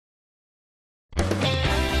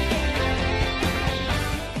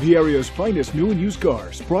The area's finest new and used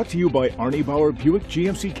cars, brought to you by Arnie Bauer Buick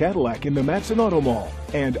GMC Cadillac in the Matteson Auto Mall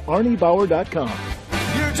and ArnieBauer.com.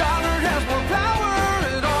 Your dollar has more power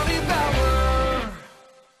at Arnie Bauer.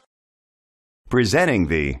 Presenting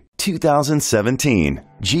the 2017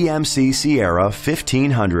 GMC Sierra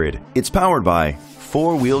 1500. It's powered by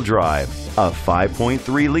four-wheel drive, a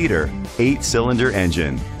 5.3-liter, 8-cylinder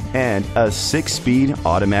engine, and a 6-speed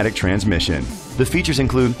automatic transmission. The features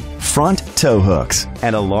include front tow hooks,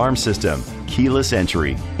 an alarm system, keyless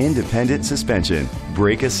entry, independent suspension,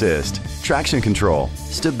 brake assist, traction control,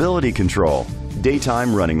 stability control,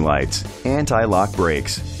 daytime running lights, anti-lock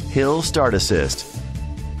brakes, hill start assist.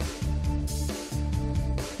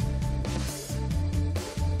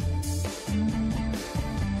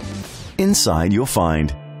 Inside you'll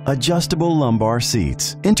find adjustable lumbar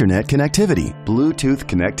seats, internet connectivity, Bluetooth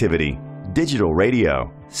connectivity, digital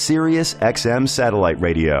radio, Sirius XM satellite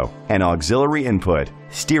radio, an auxiliary input,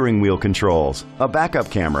 steering wheel controls, a backup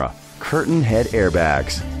camera, curtain head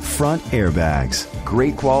airbags, front airbags.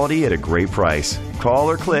 Great quality at a great price. Call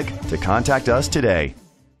or click to contact us today.